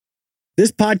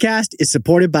This podcast is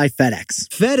supported by FedEx.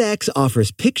 FedEx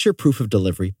offers picture proof of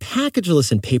delivery,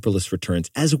 packageless and paperless returns,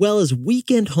 as well as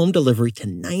weekend home delivery to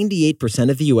 98%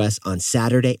 of the U.S. on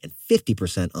Saturday and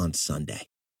 50% on Sunday.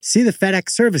 See the FedEx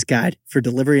service guide for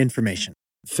delivery information.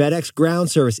 FedEx Ground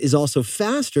service is also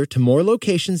faster to more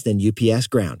locations than UPS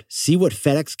Ground. See what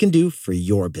FedEx can do for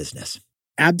your business.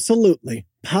 Absolutely.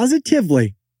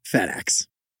 Positively FedEx.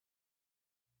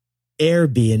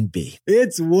 Airbnb.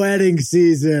 It's wedding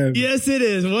season. Yes, it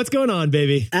is. What's going on,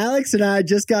 baby? Alex and I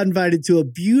just got invited to a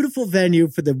beautiful venue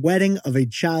for the wedding of a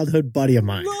childhood buddy of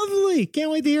mine. Lovely.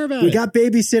 Can't wait to hear about it. We got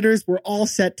babysitters. We're all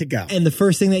set to go. And the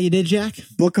first thing that you did, Jack?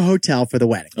 Book a hotel for the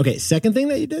wedding. Okay, second thing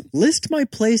that you did? List my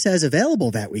place as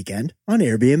available that weekend on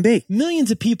Airbnb.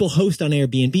 Millions of people host on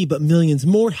Airbnb, but millions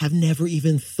more have never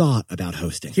even thought about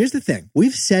hosting. Here's the thing.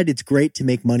 We've said it's great to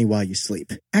make money while you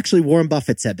sleep. Actually, Warren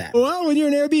Buffett said that. Well, when you're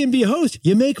an Airbnb host,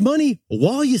 you make money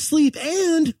while you sleep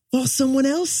and while someone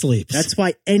else sleeps. That's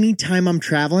why anytime I'm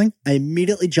traveling, I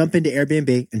immediately jump into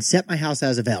Airbnb and set my house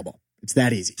as available. It's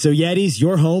that easy. So Yetis,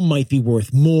 your home might be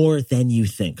worth more than you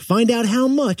think. Find out how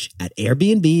much at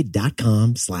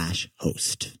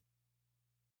airbnb.com/host.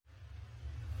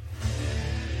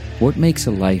 What makes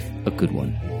a life a good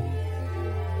one?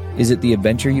 Is it the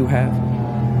adventure you have?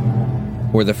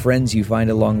 Or the friends you find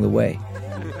along the way?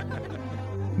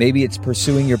 Maybe it's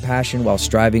pursuing your passion while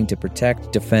striving to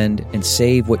protect, defend, and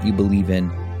save what you believe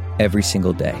in every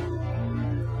single day.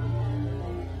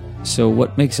 So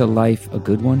what makes a life a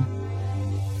good one?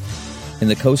 In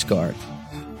the Coast Guard,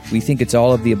 we think it's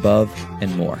all of the above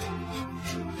and more.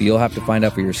 But you'll have to find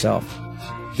out for yourself.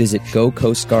 Visit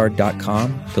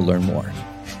gocoastguard.com to learn more.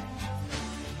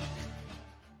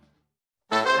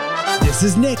 This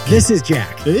is Nick. This is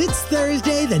Jack. It's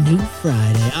Thursday, the new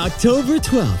Friday, October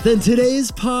 12th. And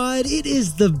today's pod, it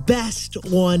is the best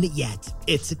one yet.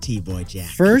 It's a T-Boy,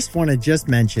 Jack. First, want to just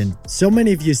mention, so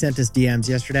many of you sent us DMs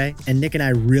yesterday, and Nick and I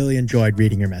really enjoyed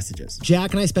reading your messages.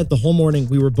 Jack and I spent the whole morning,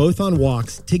 we were both on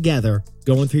walks together,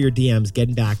 going through your DMs,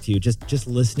 getting back to you, just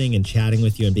listening and chatting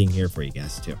with you and being here for you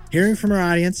guys, too. Hearing from our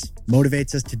audience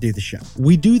motivates us to do the show.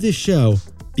 We do this show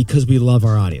because we love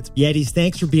our audience. Yetis,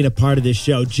 thanks for being a part of this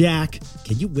show. Jack,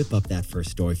 can you whip up that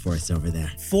first story for us over there?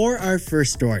 For our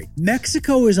first story,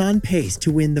 Mexico is on pace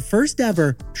to win the first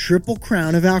ever Triple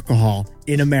Crown of alcohol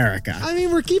in America. I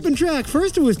mean, we're keeping track.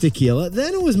 First it was tequila,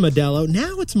 then it was Modelo,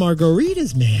 now it's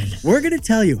margaritas, man. We're going to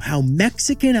tell you how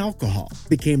Mexican alcohol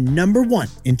became number one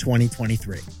in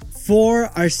 2023. For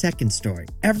our second story,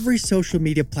 every social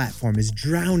media platform is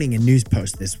drowning in news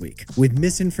posts this week with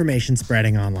misinformation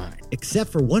spreading online.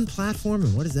 Except for one platform,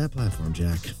 and what is that platform,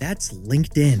 Jack? That's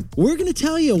LinkedIn. We're going to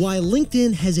tell you why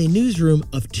LinkedIn has a newsroom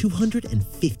of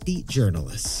 250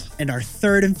 journalists. And our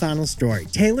third and final story,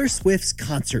 Taylor Swift's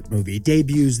concert movie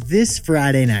debuts this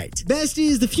Friday night.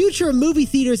 Besties, the future of movie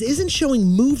theaters isn't showing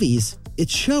movies,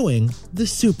 it's showing the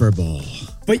Super Bowl.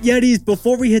 But Yetis,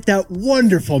 before we hit that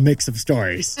wonderful mix of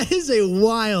stories. That is a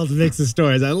wild mix of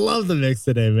stories. I love the mix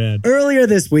today, man. Earlier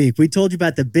this week, we told you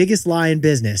about the biggest lie in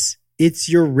business. It's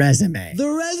your resume. The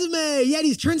resume.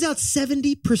 Yetis, turns out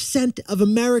 70% of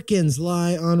Americans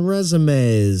lie on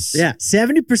resumes. Yeah,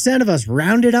 70% of us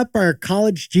rounded up our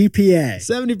college GPA.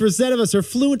 70% of us are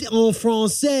fluent en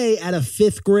français at a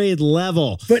 5th grade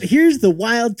level. But here's the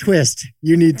wild twist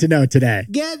you need to know today.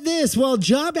 Get this. While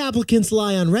job applicants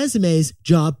lie on resumes,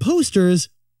 job posters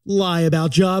lie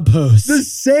about job posts. The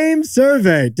same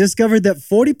survey discovered that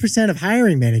 40% of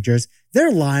hiring managers, they're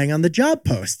lying on the job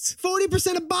posts.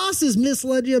 40% of bosses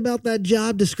misled you about that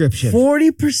job description.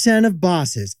 40% of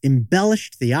bosses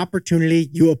embellished the opportunity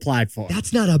you applied for.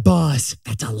 That's not a boss.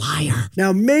 That's a liar.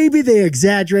 Now, maybe they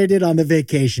exaggerated on the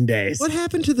vacation days. What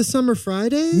happened to the summer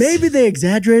Fridays? Maybe they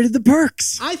exaggerated the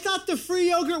perks. I thought the free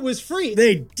yogurt was free.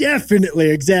 They definitely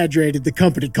exaggerated the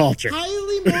company culture.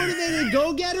 Highly motivated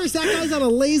go-getters? That guy's on a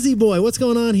lazy boy. What's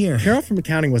going on here? Carol from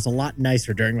accounting was a lot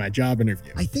nicer during my job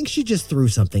interview. I think she just threw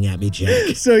something at me, Jack.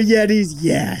 So Yetis,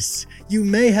 yes, you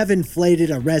may have inflated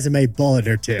a resume bullet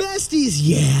or two. Besties,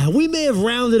 yeah, we may have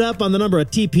rounded up on the number of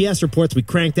TPS reports we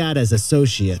cranked out as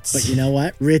associates. But you know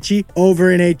what? Richie,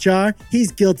 over in HR,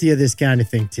 he's guilty of this kind of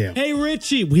thing too. Hey,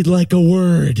 Richie, we'd like a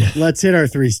word. Let's hit our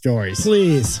 3 stories.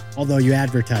 Please. Although you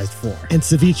advertised 4. And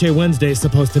Ceviche Wednesday is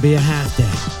supposed to be a half day.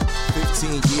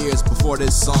 15 years before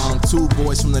this song, 2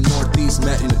 boys from the Northeast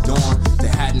met in the dorm. They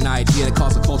had an idea that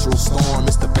caused a cultural storm.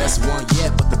 It's the best one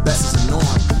yet, but the best is the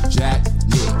norm. Jack,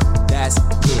 Nick, that's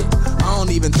it. I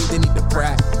don't even think they need to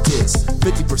practice.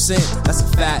 50%, that's a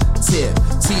fat tip.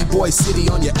 T-Boy City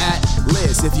on your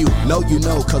at-list. If you know, you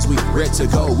know, cause we ready to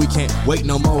go. We can't wait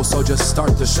no more, so just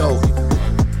start the show.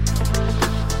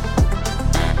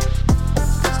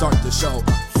 start the show.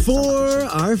 For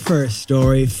our first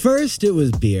story, first it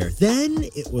was beer, then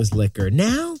it was liquor.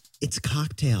 Now it's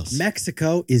cocktails.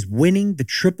 Mexico is winning the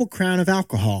Triple Crown of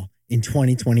alcohol in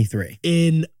 2023.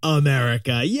 In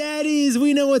America. Yetis,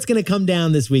 we know what's going to come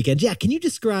down this weekend. Jack, can you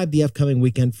describe the upcoming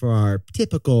weekend for our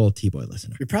typical T-Boy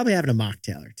listener? You're probably having a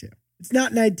mocktail or two. It's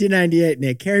not 1998,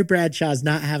 Nick. Carrie Bradshaw's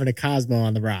not having a Cosmo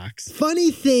on the rocks.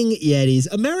 Funny thing, Yetis,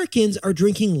 Americans are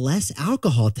drinking less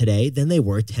alcohol today than they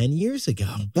were 10 years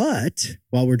ago. But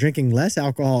while we're drinking less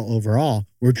alcohol overall,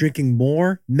 we're drinking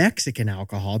more Mexican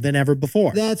alcohol than ever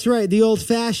before. That's right. The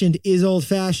old-fashioned is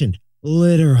old-fashioned.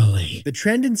 Literally. The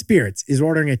trend in spirits is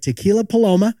ordering a tequila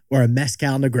Paloma or a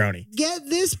mezcal Negroni. Get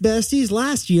this, besties.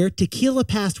 Last year, tequila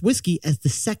passed whiskey as the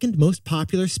second most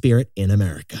popular spirit in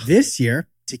America. This year,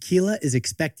 tequila is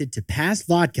expected to pass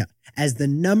vodka as the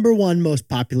number one most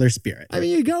popular spirit. I mean,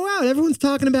 you go out, everyone's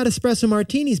talking about espresso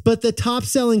martinis, but the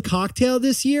top-selling cocktail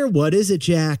this year, what is it,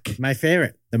 Jack? My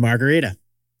favorite, the margarita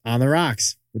on the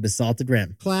rocks with the salted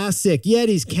rim. Classic.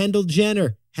 Yetis, Kendall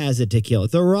Jenner has a tequila.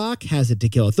 The Rock has a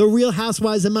tequila. The Real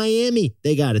Housewives of Miami,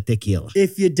 they got a tequila.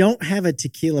 If you don't have a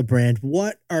tequila brand,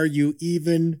 what are you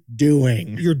even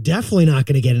doing? You're definitely not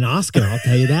going to get an Oscar, I'll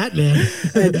tell you that, man.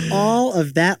 And all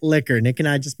of that liquor Nick and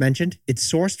I just mentioned, it's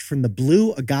sourced from the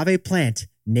blue agave plant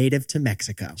native to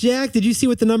Mexico. Jack, did you see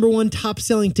what the number one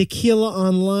top-selling tequila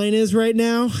online is right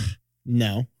now?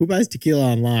 No. Who buys tequila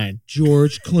online?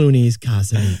 George Clooney's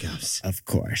Casamigos. Of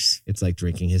course. It's like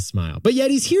drinking his smile. But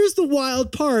Yetis, here's the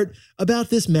wild part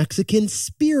about this Mexican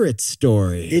spirit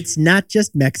story. It's not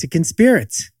just Mexican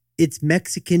spirits. It's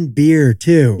Mexican beer,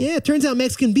 too. Yeah, it turns out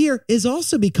Mexican beer has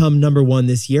also become number one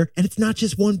this year, and it's not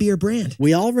just one beer brand.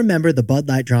 We all remember the Bud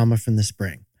Light drama from the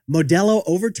spring. Modelo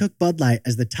overtook Bud Light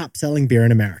as the top-selling beer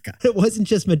in America. It wasn't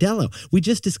just Modelo. We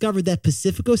just discovered that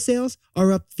Pacifico sales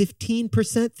are up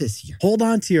 15% this year. Hold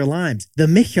on to your limes. The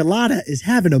Michelada is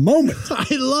having a moment. I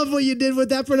love what you did with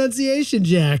that pronunciation,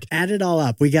 Jack. Add it all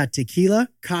up. We got tequila,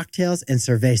 cocktails, and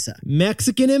cerveza.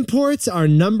 Mexican imports are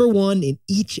number one in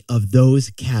each of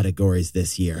those categories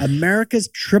this year. America's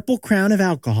Triple Crown of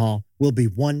alcohol will be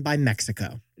won by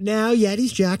Mexico. Now,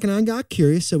 Yetis, Jack and I got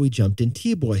curious, so we jumped in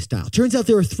T-Boy style. Turns out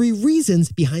there are three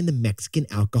reasons behind the Mexican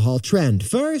alcohol trend.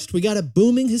 First, we got a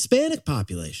booming Hispanic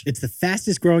population. It's the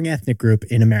fastest growing ethnic group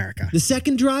in America. The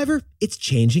second driver, it's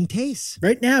changing tastes.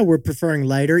 Right now, we're preferring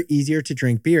lighter, easier to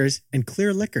drink beers and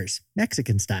clear liquors,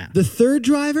 Mexican style. The third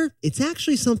driver, it's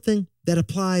actually something that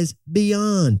applies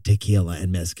beyond tequila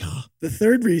and mezcal. The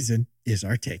third reason is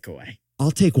our takeaway. I'll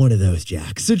take one of those,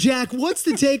 Jack. So, Jack, what's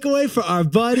the takeaway for our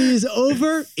buddies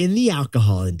over in the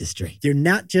alcohol industry? You're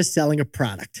not just selling a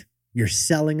product. You're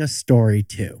selling a story,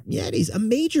 too. Yetis, a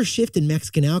major shift in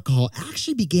Mexican alcohol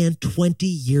actually began 20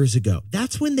 years ago.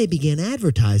 That's when they began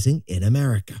advertising in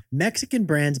America. Mexican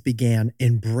brands began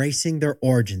embracing their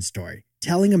origin story,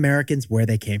 telling Americans where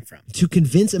they came from. To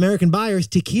convince American buyers,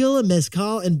 tequila,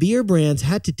 mezcal, and beer brands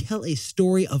had to tell a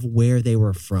story of where they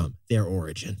were from, their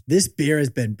origin. This beer has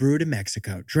been brewed in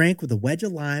Mexico, drank with a wedge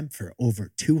of lime for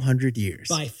over 200 years.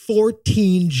 By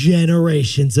 14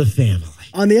 generations of family.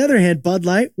 On the other hand, Bud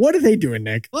Light, what are they doing,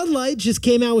 Nick? Bud Light just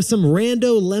came out with some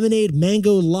rando lemonade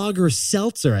mango lager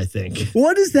seltzer, I think.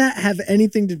 What does that have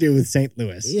anything to do with St.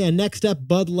 Louis? Yeah, next up,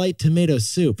 Bud Light tomato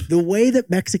soup. The way that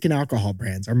Mexican alcohol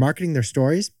brands are marketing their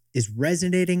stories is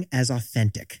resonating as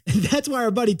authentic. And that's why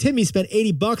our buddy Timmy spent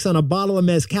 $80 on a bottle of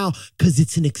mezcal, because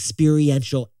it's an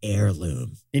experiential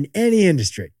heirloom. In any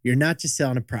industry, you're not just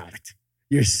selling a product.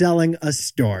 You're selling a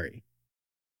story.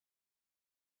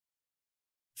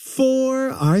 For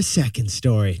our second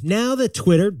story, now that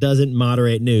Twitter doesn't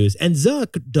moderate news and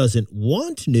Zuck doesn't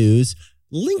want news,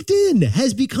 LinkedIn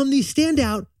has become the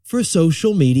standout for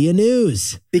social media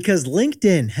news. Because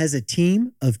LinkedIn has a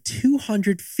team of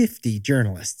 250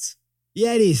 journalists.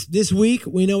 Yetis, this week,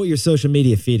 we know what your social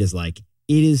media feed is like.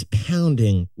 It is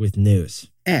pounding with news.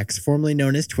 X, formerly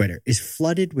known as Twitter, is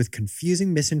flooded with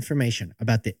confusing misinformation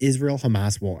about the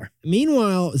Israel-Hamas war.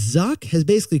 Meanwhile, Zuck has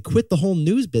basically quit the whole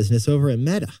news business over at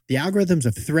Meta. The algorithms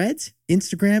of Threads,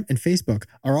 Instagram, and Facebook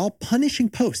are all punishing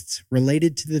posts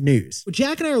related to the news. Well,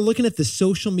 Jack and I are looking at the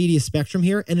social media spectrum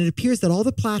here, and it appears that all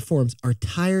the platforms are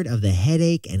tired of the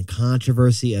headache and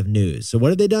controversy of news. So what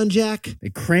have they done, Jack? They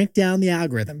crank down the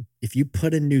algorithm if you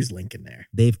put a news link in there.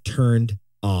 They've turned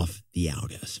off the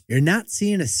algos. You're not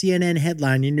seeing a CNN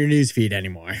headline in your newsfeed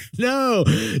anymore. No,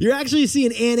 you're actually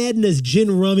seeing Aunt Edna's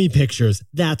gin rummy pictures.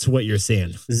 That's what you're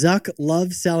seeing. Zuck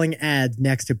loves selling ads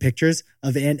next to pictures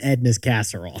of Aunt Edna's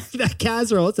casserole. That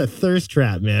casserole, it's a thirst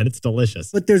trap, man. It's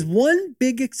delicious. But there's one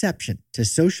big exception to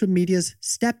social media's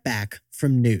step back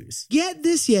from news. Get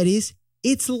this, Yetis.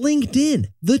 It's LinkedIn.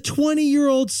 The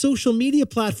 20-year-old social media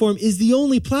platform is the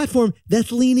only platform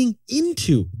that's leaning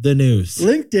into the news.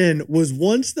 LinkedIn was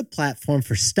once the platform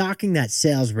for stalking that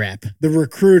sales rep, the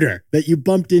recruiter that you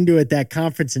bumped into at that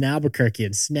conference in Albuquerque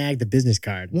and snagged the business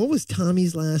card. What was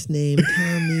Tommy's last name?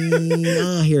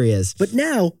 Tommy. Here he is. But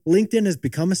now, LinkedIn has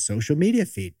become a social media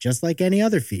feed, just like any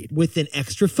other feed. With an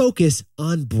extra focus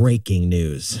on breaking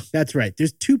news. That's right.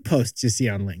 There's 2 posts you see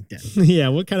on LinkedIn. Yeah,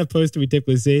 what kind of post do we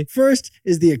typically see? First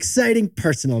is the exciting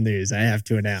personal news I have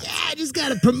to announce. Yeah, I just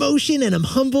got a promotion and I'm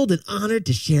humbled and honored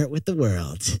to share it with the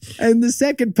world. And the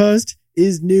second post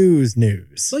is news.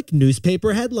 Like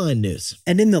newspaper headline news.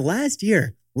 And in the last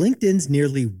year, LinkedIn's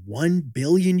nearly 1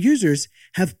 billion users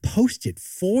have posted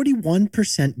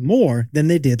 41% more than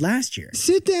they did last year.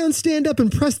 Sit down, stand up, and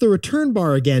press the return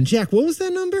bar again. Jack, what was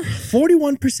that number?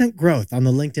 41% growth on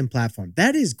the LinkedIn platform.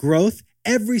 That is growth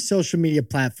every social media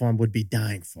platform would be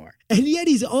dying for. And yet,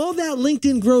 all that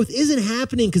LinkedIn growth isn't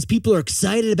happening because people are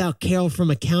excited about Carol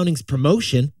from Accounting's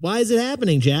promotion. Why is it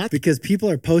happening, Jack? Because people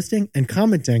are posting and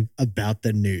commenting about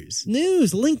the news.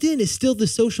 LinkedIn is still the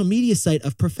social media site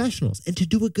of professionals. And to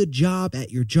do a good job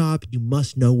at your job, you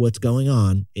must know what's going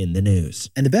on in the news.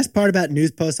 And the best part about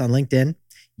news posts on LinkedIn,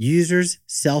 users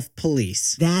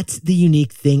self-police. That's the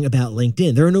unique thing about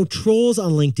LinkedIn. There are no trolls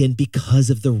on LinkedIn because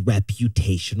of the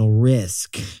reputational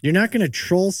risk. You're not going to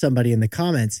troll somebody in the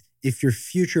comments if your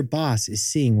future boss is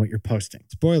seeing what you're posting.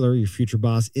 Spoiler, your future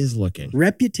boss is looking.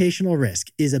 Reputational risk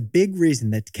is a big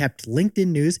reason that kept LinkedIn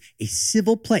News a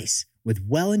civil place with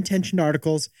well-intentioned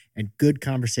articles and good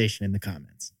conversation in the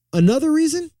comments. Another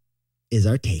reason is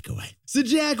our takeaway. So,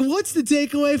 Jack, what's the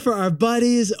takeaway for our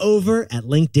buddies over at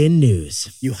LinkedIn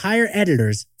News? You hire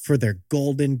editors for their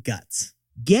golden guts.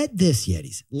 Get this,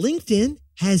 Yetis. LinkedIn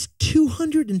has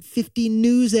 250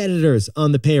 news editors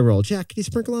on the payroll. Jack, can you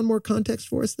sprinkle on more context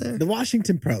for us there? The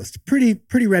Washington Post, pretty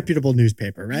reputable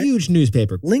newspaper, right? Huge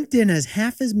newspaper. LinkedIn has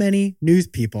half as many news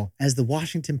people as the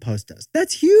Washington Post does.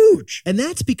 That's huge. And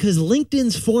that's because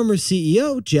LinkedIn's former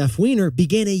CEO, Jeff Weiner,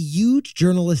 began a huge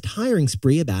journalist hiring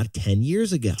spree about 10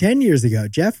 years ago. 10 years ago,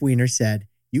 Jeff Weiner said,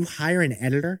 you hire an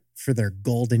editor for their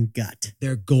golden gut.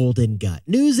 Their golden gut.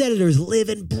 News editors live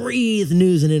and breathe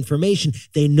news and information.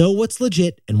 They know what's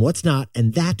legit and what's not,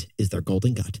 and that is their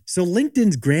golden gut. So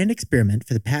LinkedIn's grand experiment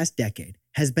for the past decade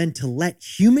has been to let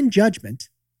human judgment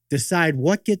decide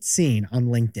what gets seen on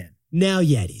LinkedIn. Now,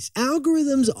 Yetis,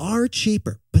 algorithms are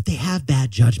cheaper, but they have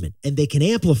bad judgment, and they can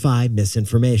amplify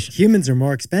misinformation. Humans are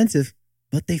more expensive,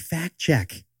 but they fact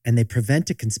check. And they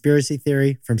prevent a conspiracy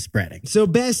theory from spreading. So,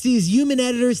 besties, human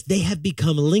editors, they have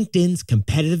become LinkedIn's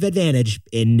competitive advantage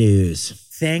in news.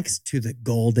 Thanks to the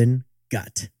golden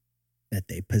gut that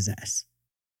they possess.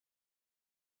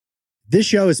 This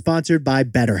show is sponsored by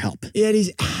BetterHelp.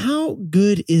 Yetis, how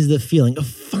good is the feeling of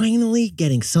finally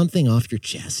getting something off your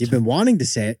chest? You've been wanting to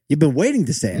say it. You've been waiting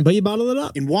to say it. But you bottle it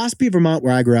up. In Waspy, Vermont,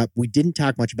 where I grew up, we didn't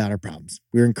talk much about our problems.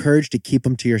 We were encouraged to keep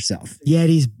them to yourself.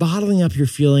 Yetis, bottling up your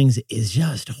feelings is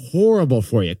just horrible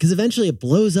for you because eventually it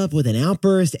blows up with an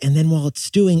outburst, and then while it's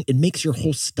stewing, it makes your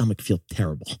whole stomach feel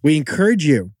terrible. We encourage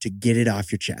you to get it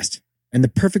off your chest. And the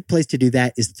perfect place to do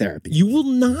that is therapy. You will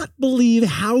not believe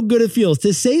how good it feels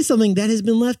to say something that has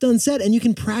been left unsaid, and you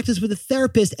can practice with a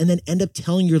therapist and then end up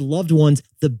telling your loved ones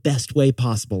the best way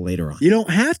possible later on. You don't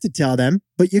have to tell them,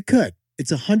 but you could.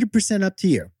 It's 100% up to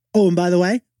you. Oh, and by the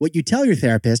way, what you tell your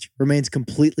therapist remains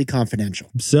completely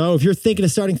confidential. So if you're thinking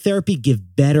of starting therapy, give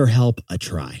BetterHelp a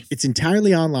try. It's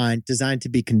entirely online, designed to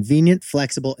be convenient,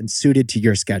 flexible, and suited to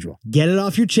your schedule. Get it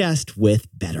off your chest with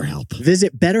BetterHelp.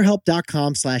 Visit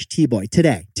BetterHelp.com/tboy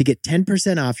today to get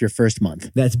 10% off your first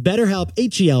month. That's BetterHelp,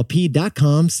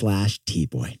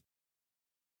 HELP.com/tboy.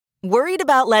 Worried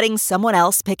about letting someone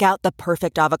else pick out the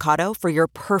perfect avocado for your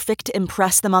perfect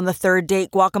impress them on the third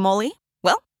date guacamole?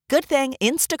 Well, good thing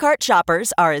Instacart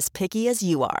shoppers are as picky as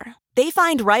you are. They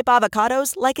find ripe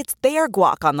avocados like it's their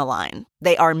guac on the line.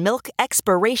 They are milk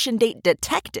expiration date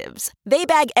detectives. They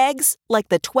bag eggs like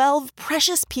the 12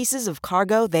 precious pieces of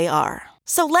cargo they are.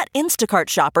 So let Instacart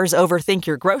shoppers overthink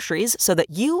your groceries so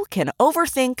that you can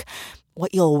overthink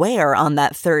what you'll wear on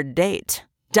that third date.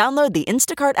 Download the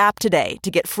Instacart app today to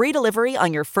get free delivery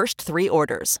on your first 3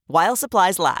 orders, while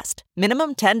supplies last.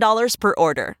 Minimum $10 per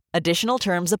order. Additional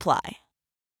terms apply.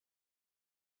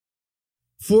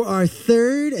 For our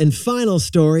third and final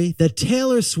story, the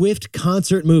Taylor Swift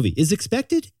concert movie is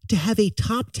expected to have a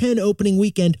top 10 opening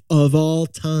weekend of all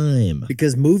time.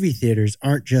 Because movie theaters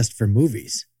aren't just for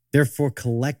movies. They're for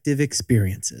collective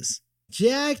experiences.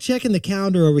 Jack, checking the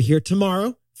calendar over here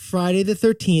tomorrow. Friday the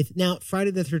 13th. Now,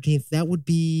 Friday the 13th, that would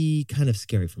be kind of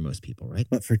scary for most people, right?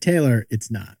 But for Taylor,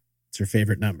 it's not. It's her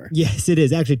favorite number. Yes, it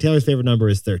is. Actually, Taylor's favorite number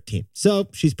is 13. So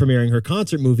she's premiering her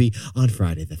concert movie on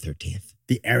Friday the 13th.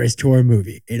 The Eras Tour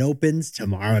movie. It opens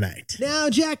tomorrow night. Now,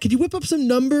 Jack, could you whip up some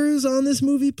numbers on this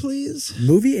movie, please?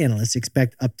 Movie analysts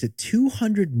expect up to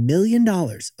 $200 million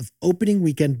of opening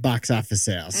weekend box office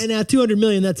sales. And now $200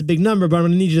 million, that's a big number, but I'm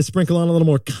going to need you to sprinkle on a little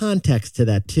more context to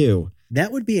that, too.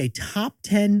 That would be a top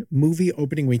 10 movie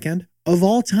opening weekend of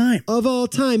all time. Of all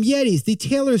time, Yetis, the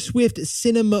Taylor Swift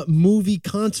cinema movie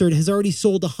concert has already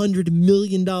sold $100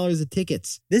 million of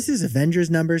tickets. This is Avengers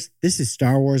numbers. This is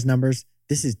Star Wars numbers.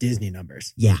 This is Disney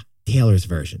numbers. Yeah, Taylor's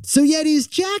version. So, Yetis,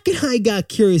 Jack and I got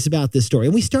curious about this story,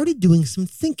 and we started doing some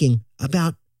thinking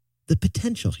about the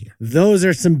potential here. Those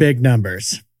are some big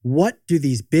numbers. What do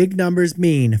these big numbers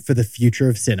mean for the future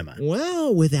of cinema?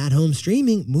 Well, with at-home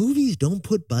streaming, movies don't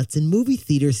put butts in movie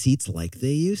theater seats like they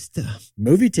used to.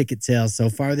 Movie ticket sales so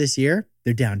far this year,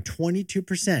 they're down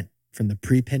 22% from the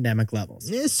pre-pandemic levels.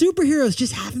 Yeah, superheroes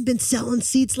just haven't been selling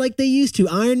seats like they used to.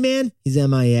 Iron Man, he's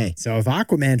MIA. So if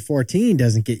Aquaman 14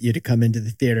 doesn't get you to come into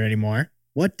the theater anymore,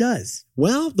 what does?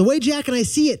 Well, the way Jack and I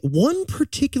see it, one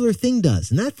particular thing does,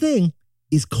 and that thing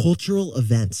is cultural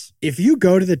events. If you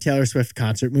go to the Taylor Swift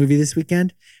concert movie this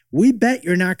weekend, we bet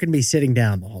you're not going to be sitting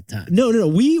down the whole time. No.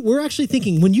 We're actually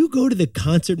thinking when you go to the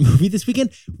concert movie this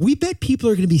weekend, we bet people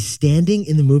are going to be standing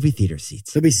in the movie theater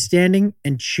seats. They'll be standing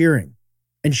and cheering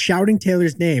and shouting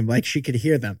Taylor's name like she could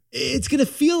hear them. It's going to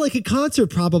feel like a concert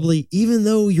probably, even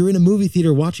though you're in a movie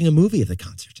theater watching a movie at the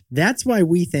concert. That's why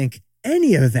we think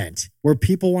any event where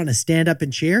people want to stand up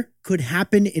and cheer could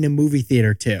happen in a movie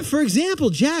theater too. For example,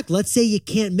 Jack, let's say you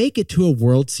can't make it to a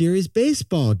World Series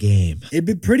baseball game. It'd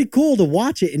be pretty cool to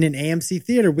watch it in an AMC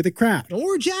theater with a crowd.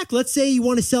 Or Jack, let's say you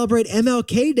want to celebrate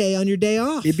MLK Day on your day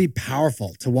off. It'd be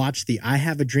powerful to watch the I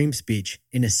Have a Dream speech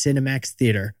in a Cinemax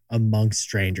theater amongst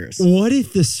strangers. What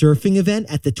if the surfing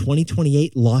event at the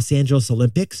 2028 Los Angeles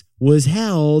Olympics was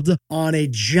held on a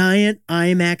giant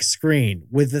IMAX screen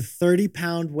with a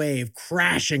 30-pound wave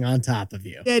crashing on top of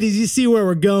you? Eddie, you see where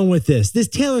we're going with this. This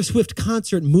Taylor Swift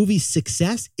concert movie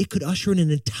success, it could usher in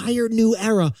an entire new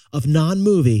era of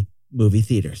non-movie movie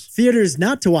theaters. Theaters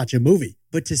not to watch a movie,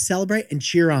 but to celebrate and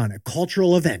cheer on a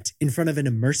cultural event in front of an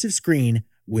immersive screen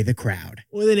with a crowd.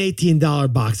 With an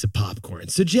 $18 box of popcorn.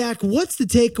 So, Jack, what's the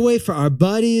takeaway for our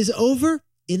buddies over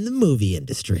in the movie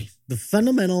industry? The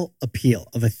fundamental appeal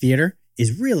of a theater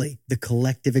is really the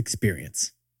collective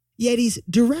experience. Yetis,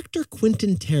 director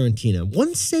Quentin Tarantino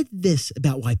once said this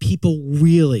about why people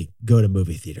really go to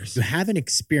movie theaters. You have an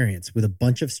experience with a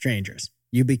bunch of strangers.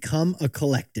 You become a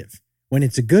collective. When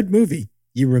it's a good movie,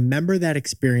 you remember that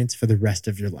experience for the rest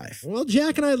of your life. Well,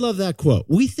 Jack and I love that quote.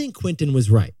 We think Quentin was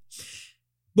right,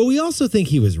 but we also think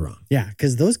he was wrong. Yeah,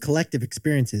 because those collective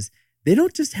experiences, they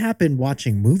don't just happen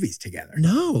watching movies together.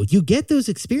 No, you get those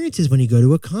experiences when you go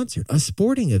to a concert, a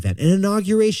sporting event, an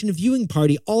inauguration viewing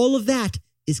party. All of that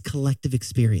is collective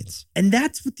experience. And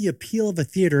that's what the appeal of a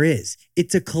theater is.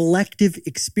 It's a collective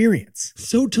experience.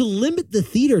 So to limit the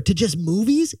theater to just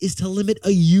movies is to limit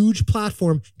a huge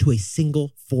platform to a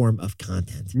single form of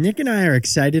content. Nick and I are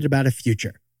excited about a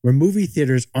future where movie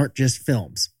theaters aren't just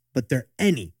films, but they're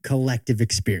any collective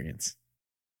experience.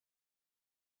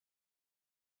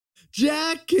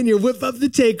 Jack, can you whip up the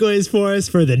takeaways for us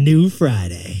for the new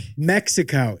Friday?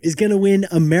 Mexico is going to win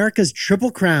America's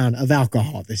triple crown of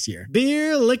alcohol this year.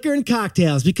 Beer, liquor, and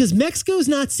cocktails, because Mexico's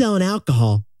not selling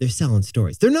alcohol. They're selling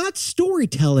stories. They're not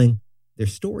storytelling. They're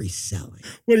story selling.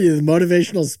 What are you, the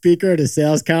motivational speaker at a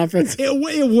sales conference?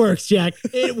 It works, Jack.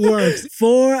 It works.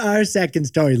 For our second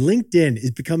story, LinkedIn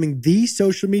is becoming the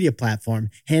social media platform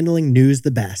handling news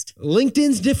the best.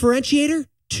 LinkedIn's differentiator?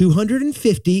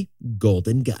 250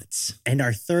 golden guts. And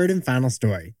our third and final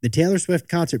story, the Taylor Swift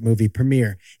concert movie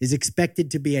premiere is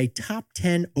expected to be a top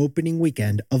 10 opening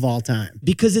weekend of all time.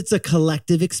 Because it's a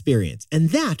collective experience,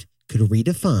 and that could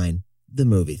redefine the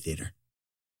movie theater.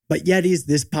 But Yetis,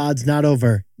 this pod's not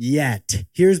over yet.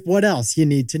 Here's what else you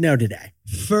need to know today.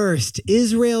 First,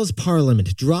 Israel's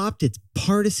parliament dropped its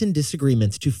partisan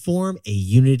disagreements to form a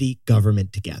unity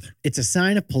government together. It's a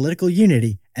sign of political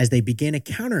unity as they begin a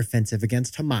counteroffensive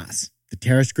against Hamas, the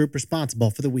terrorist group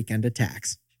responsible for the weekend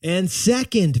attacks. And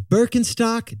second,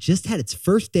 Birkenstock just had its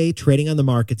first day trading on the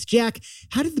markets. Jack,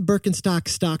 how did the Birkenstock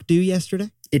stock do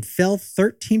yesterday? It fell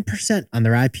 13% on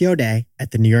their IPO day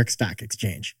at the New York Stock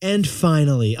Exchange. And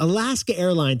finally, Alaska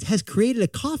Airlines has created a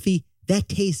coffee that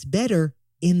tastes better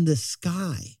in the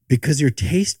sky. Because your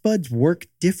taste buds work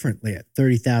differently at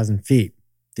 30,000 feet,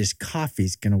 this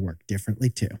coffee's going to work differently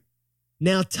too.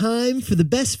 Now, time for the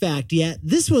best fact yet.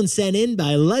 This one's sent in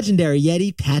by legendary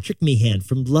Yeti Patrick Meehan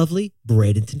from lovely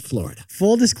Bradenton, Florida.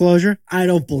 Full disclosure, I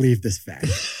don't believe this fact.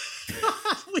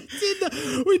 We did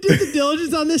did the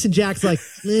diligence on this, and Jack's like,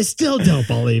 I still don't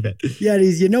believe it.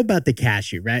 Yetis, you know about the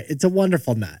cashew, right? It's a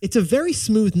wonderful nut. It's a very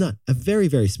smooth nut. A very,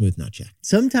 very smooth nut, Jack.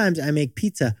 Sometimes I make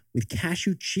pizza with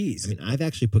cashew cheese. I mean, I've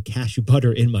actually put cashew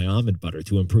butter in my almond butter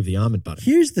to improve the almond butter.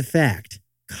 Here's the fact.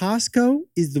 Costco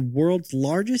is the world's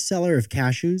largest seller of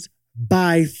cashews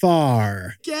by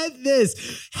far. Get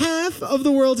this. Half of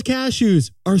the world's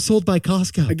cashews are sold by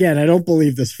Costco. Again, I don't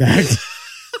believe this fact.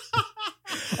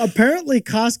 Apparently,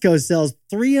 Costco sells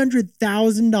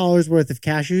 $300,000 worth of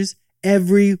cashews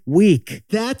every week.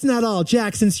 That's not all.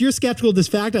 Jack, since you're skeptical of this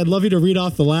fact, I'd love you to read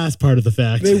off the last part of the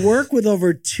fact. They work with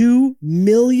over 2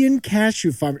 million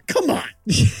cashew farmers. Come on.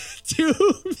 2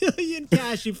 million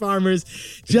cashew farmers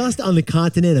just on the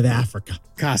continent of Africa.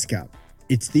 Costco.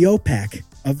 It's the OPEC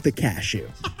of the cashew.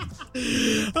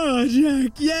 Oh,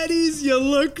 Jack, Yetis, you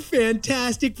look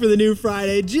fantastic for the new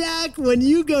Friday. Jack, when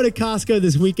you go to Costco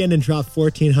this weekend and drop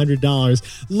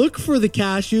 $1,400, look for the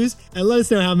cashews and let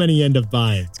us know how many you end up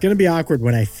buying. It's going to be awkward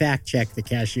when I fact check the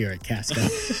cashier at Costco.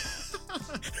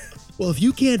 Well, if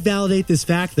you can't validate this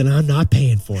fact, then I'm not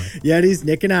paying for it. Yetis,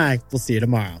 Nick and I will see you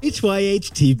tomorrow.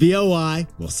 HYHTBOY.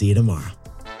 We'll see you tomorrow.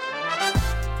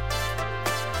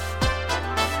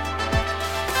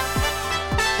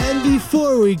 And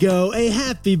before we go, a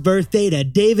happy birthday to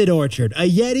David Orchard, a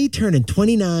Yeti turning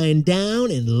 29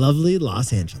 down in lovely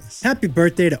Los Angeles. Happy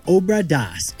birthday to Obra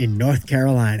Das in North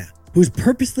Carolina, who's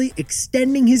purposely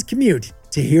extending his commute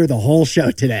to hear the whole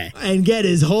show today. And get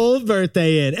his whole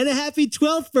birthday in. And a happy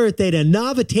 12th birthday to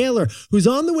Nava Taylor, who's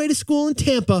on the way to school in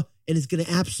Tampa and is going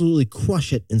to absolutely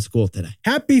crush it in school today.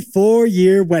 Happy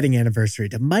 4-year wedding anniversary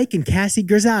to Mike and Cassie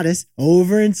Gerzadas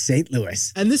over in St.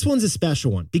 Louis. And this one's a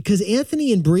special one because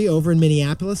Anthony and Bree over in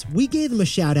Minneapolis, we gave them a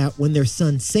shout out when their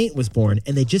son Saint was born,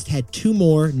 and they just had 2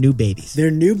 more new babies.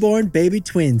 Their newborn baby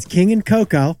twins, King and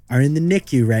Coco, are in the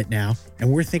NICU right now,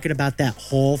 and we're thinking about that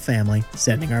whole family,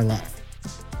 sending our love.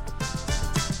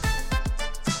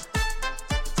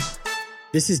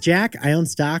 This is Jack. I own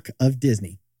stock of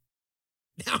Disney.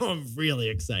 Now I'm really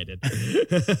excited.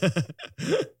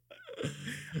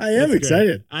 I am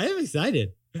excited. I am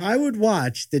excited. I would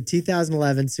watch the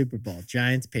 2011 Super Bowl,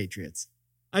 Giants-Patriots.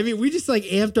 I mean, we just like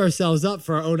amped ourselves up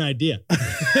for our own idea.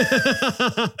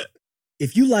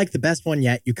 If you like the best one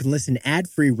yet, you can listen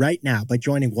ad-free right now by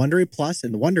joining Wondery Plus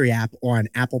in the Wondery app or on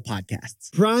Apple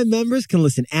Podcasts. Prime members can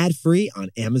listen ad-free on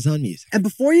Amazon Music. And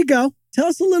before you go, tell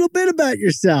us a little bit about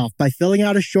yourself by filling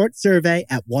out a short survey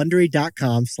at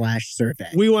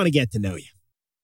Wondery.com/survey. We want to get to know you.